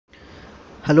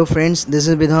Hello friends, this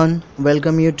is Bidhan.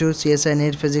 Welcome you to CSI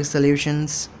Net Physics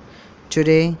Solutions.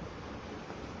 Today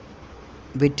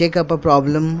we take up a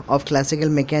problem of classical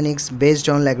mechanics based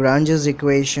on Lagrange's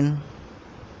equation.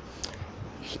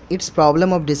 It's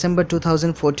problem of December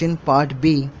 2014 part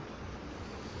B.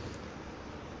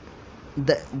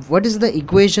 What is the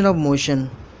equation of motion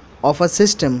of a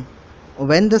system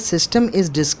when the system is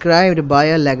described by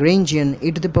a Lagrangian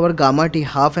e to the power gamma t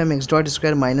half mx dot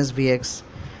square minus vx,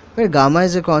 where gamma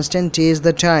is a constant, t is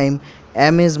the time,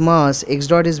 m is mass, x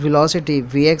dot is velocity,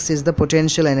 vx is the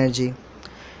potential energy.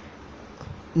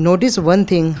 Notice one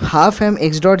thing, half m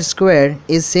x dot square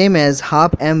is same as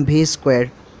half m v square,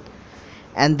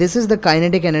 and this is the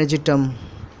kinetic energy term,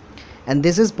 and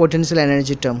this is potential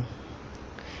energy term,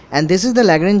 and this is the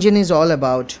Lagrangian is all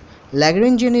about.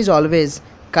 Lagrangian is always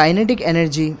kinetic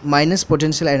energy minus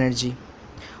potential energy.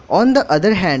 On the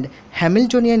other hand,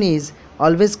 Hamiltonian is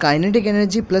always kinetic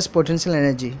energy plus potential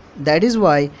energy. That is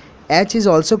why H is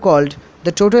also called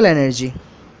the total energy.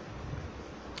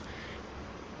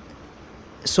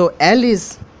 So L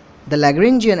is the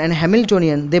Lagrangian and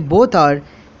Hamiltonian, they both are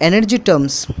energy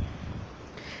terms.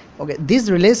 Okay, these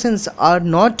relations are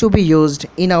not to be used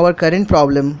in our current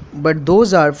problem, but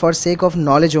those are for sake of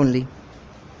knowledge only.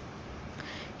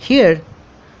 Here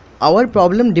our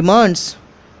problem demands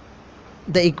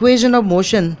the equation of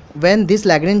motion when this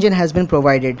Lagrangian has been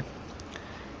provided.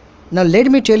 Now let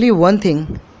me tell you one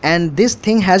thing, and this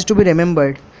thing has to be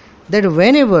remembered, that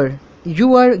whenever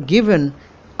you are given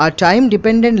a time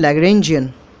dependent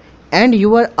Lagrangian and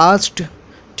you are asked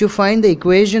to find the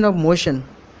equation of motion,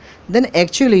 then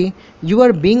actually you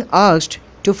are being asked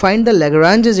to find the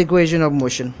Lagrange's equation of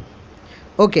motion.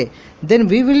 Okay, then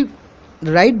we will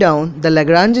write down the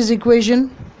Lagrange's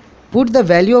equation, put the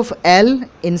value of L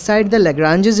inside the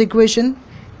Lagrange's equation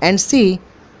and see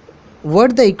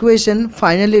what the equation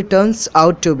finally turns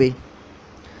out to be.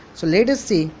 So let us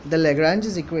see the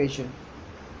Lagrange's equation.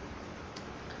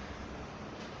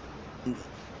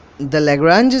 The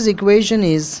Lagrange's equation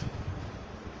is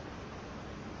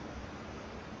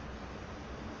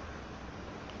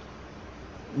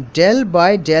del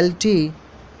by del t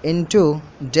into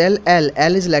del L,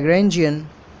 L is Lagrangian,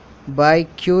 by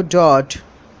q dot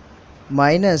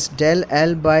minus del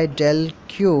L by del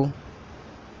q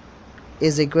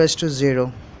is equals to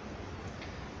 0.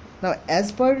 Now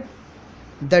as per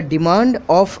the demand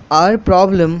of our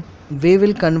problem, we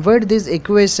will convert this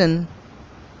equation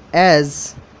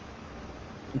as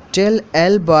del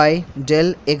L by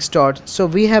del x dot. So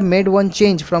we have made one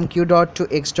change from q dot to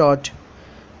x dot,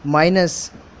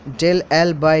 minus del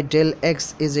L by del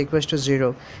x is equals to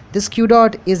 0. This q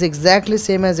dot is exactly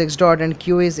same as x dot and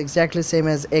q is exactly same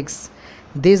as x.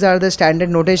 These are the standard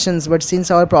notations, but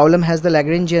since our problem has the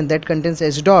Lagrangian that contains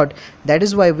h dot, that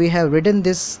is why we have written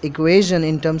this equation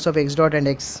in terms of x dot and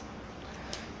x.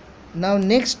 Now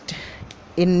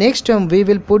in next term we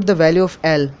will put the value of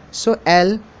L. So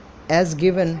L as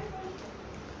given,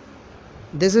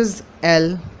 this is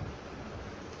L,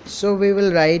 so we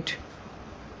will write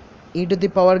e to the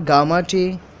power gamma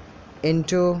t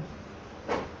into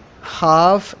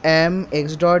half m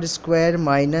x dot square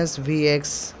minus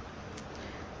vx,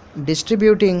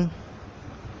 distributing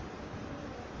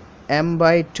m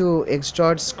by 2 x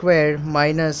dot square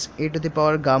minus e to the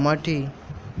power gamma t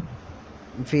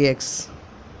vx.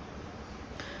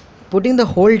 Putting the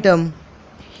whole term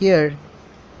here,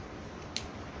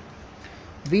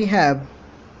 we have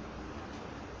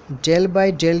del by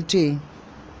del t,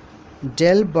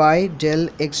 del by del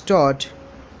x dot,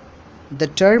 the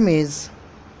term is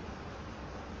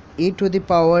e to the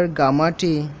power gamma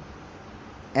t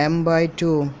m by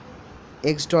 2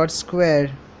 x dot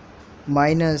square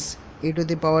minus e to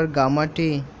the power gamma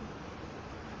t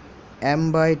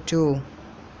m by 2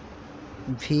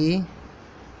 v,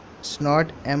 it's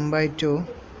not m by 2,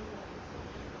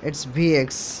 it's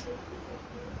vx,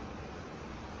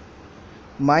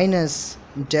 minus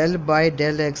del by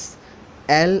del x,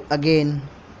 L again,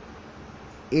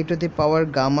 e to the power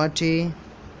gamma t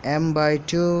m by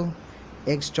 2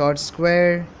 x dot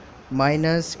square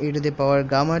minus e to the power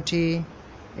gamma t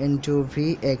into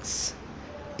vx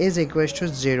is equals to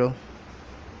 0.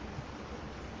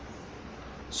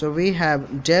 So we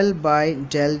have del by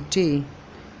del t.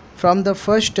 From the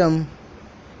first term,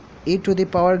 e to the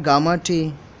power gamma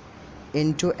t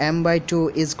into m by 2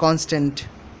 is constant.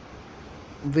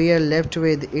 We are left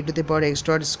with e to the power x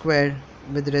dot square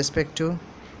with respect to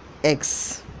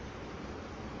x,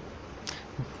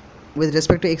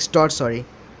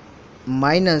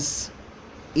 minus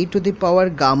e to the power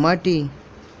gamma t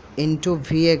into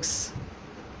vx.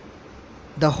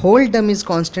 The whole term is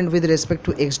constant with respect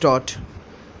to x dot.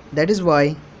 That is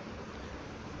why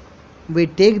we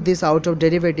take this out of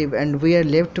derivative and we are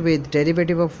left with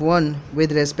derivative of 1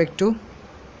 with respect to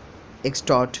x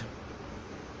dot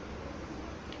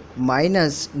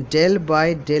minus del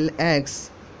by del x.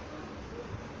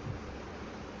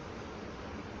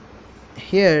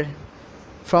 Here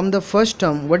from the first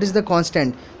term, what is the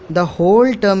constant? The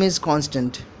whole term is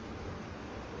constant.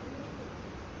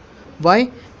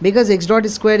 Why? Because x dot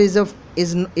square is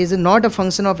not a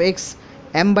function of x,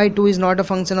 m by 2 is not a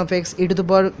function of x, e to the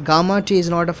power gamma t is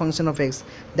not a function of x.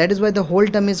 That is why the whole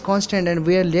term is constant and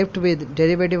we are left with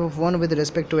derivative of 1 with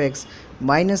respect to x,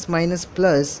 minus minus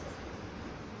plus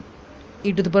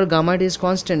e to the power gamma t is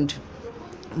constant,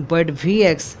 but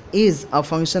vx is a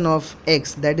function of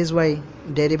x. That is why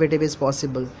derivative is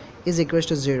possible, is equals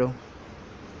to 0.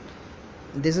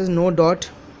 This is no dot.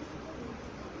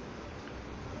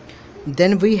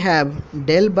 Then we have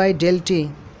del by del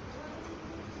t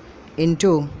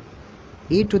into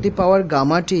e to the power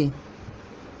gamma t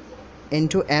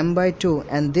into m by 2,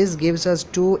 and this gives us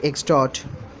 2x dot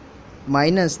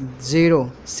minus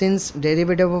 0, since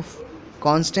derivative of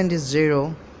constant is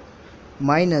 0,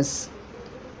 minus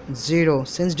 0,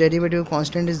 since derivative of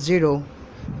constant is 0,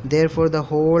 therefore the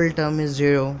whole term is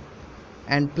 0,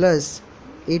 and plus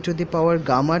e to the power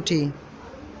gamma t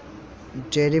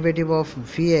derivative of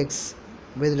vx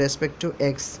with respect to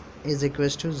x is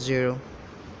equals to 0.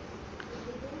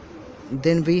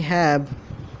 Then we have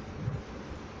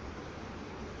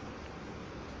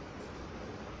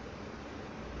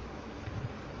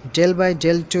del by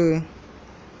del 2.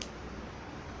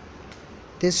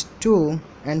 This 2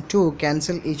 and 2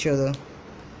 cancel each other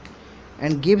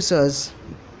and gives us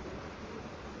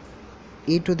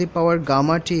e to the power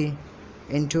gamma t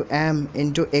into m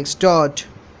into x dot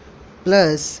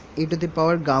plus e to the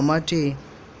power gamma t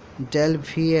del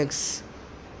vx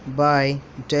by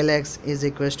del x is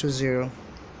equals to 0.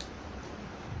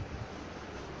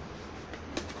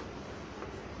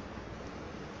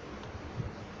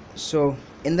 So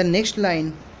in the next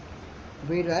line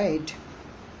we write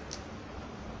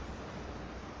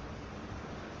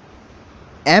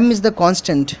m is the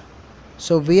constant,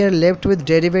 so we are left with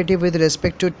derivative with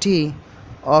respect to t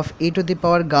of e to the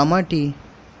power gamma t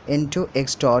into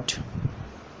x dot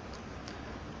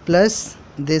plus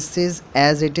this is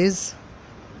as it is,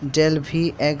 del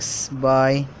vx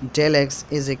by del x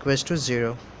is equals to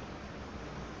 0.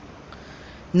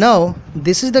 Now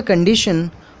this is the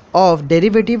condition of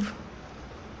derivative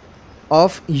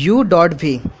of u dot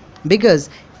v,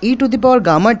 because e to the power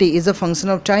gamma t is a function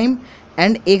of time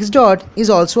and x dot is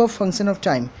also a function of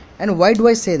time. And why do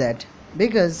I say that?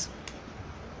 Because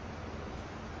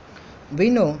we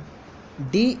know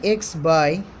dx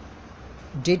by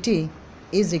dt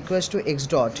is equals to x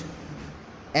dot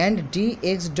and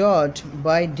dx dot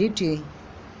by dt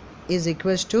is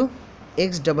equals to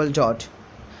x double dot.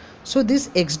 So this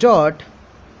x dot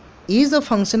is a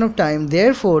function of time,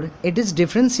 therefore it is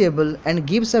differentiable and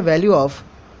gives a value of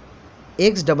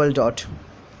x double dot.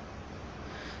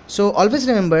 So always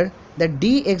remember that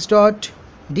dx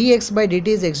by dt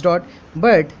is x dot,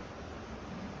 but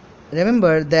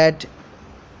remember that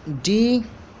d,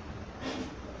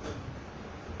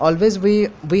 always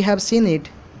we have seen it,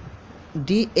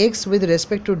 dx with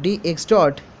respect to dx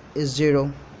dot is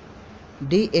 0,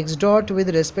 dx dot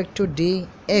with respect to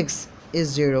dx is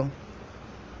 0,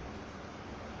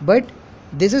 but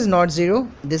this is not 0,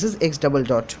 this is x double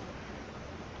dot.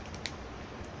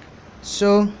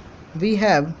 So we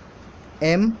have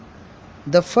m,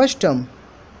 the first term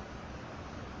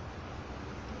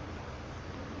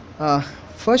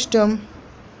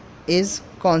is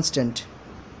constant,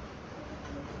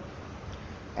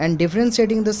 and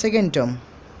differentiating the second term,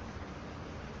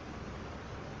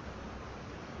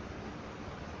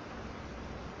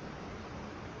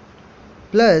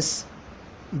 plus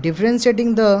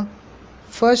differentiating the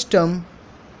first term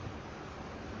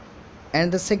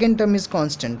and the second term is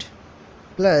constant,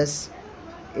 plus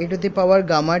e to the power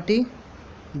gamma t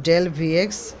del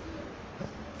vx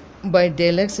by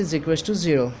del x is equals to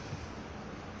 0.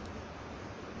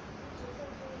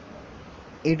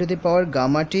 E to the power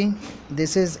gamma t,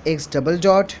 this is x double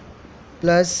dot,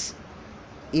 plus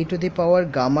e to the power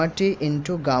gamma t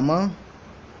into gamma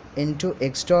into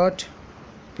x dot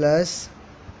plus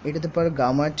e to the power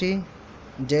gamma t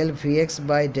del vx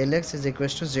by del x is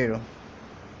equals to 0.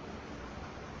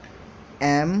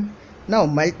 M, now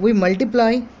we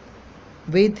multiply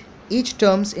with each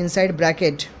terms inside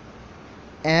bracket,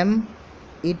 m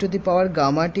e to the power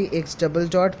gamma t x double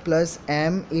dot plus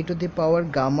m e to the power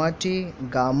gamma t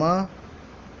gamma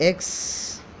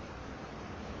x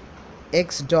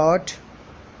dot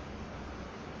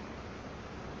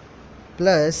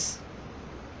plus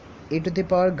e to the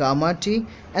power gamma t,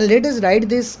 and let us write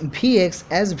this Vx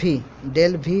as V,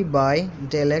 del V by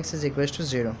del x is equals to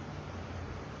 0.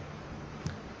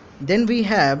 Then we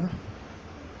have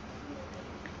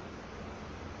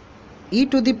e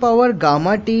to the power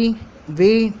gamma t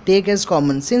we take as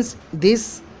common, since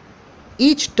this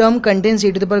each term contains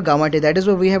e to the power gamma t, that is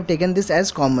why we have taken this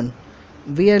as common.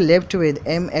 We are left with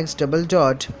mx double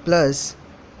dot plus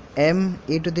m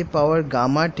e to the power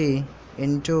gamma t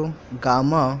into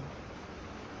gamma,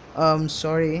 I'm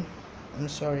sorry,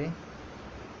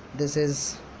 this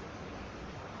is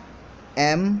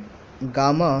m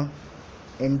gamma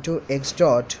into x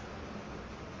dot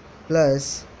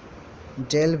plus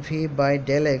del v by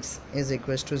del x is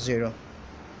equals to 0.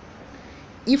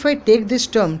 If I take this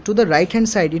term to the right hand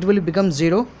side, it will become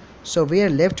 0, so we are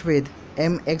left with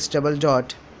mx double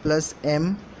dot plus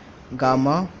m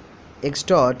gamma x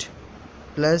dot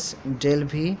plus del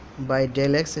v by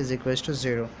del x is equals to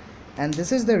 0. And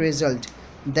this is the result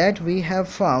that we have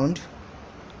found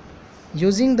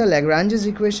using the Lagrange's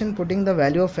equation, putting the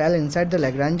value of L inside the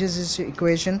Lagrange's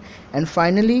equation, and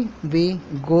finally we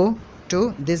go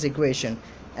to this equation,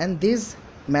 and this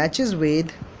matches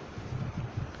with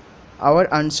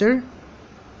our answer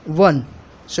 1.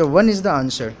 So 1 is the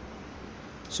answer.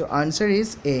 So answer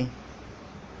is A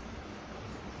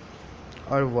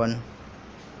or 1.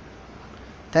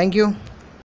 Thank you.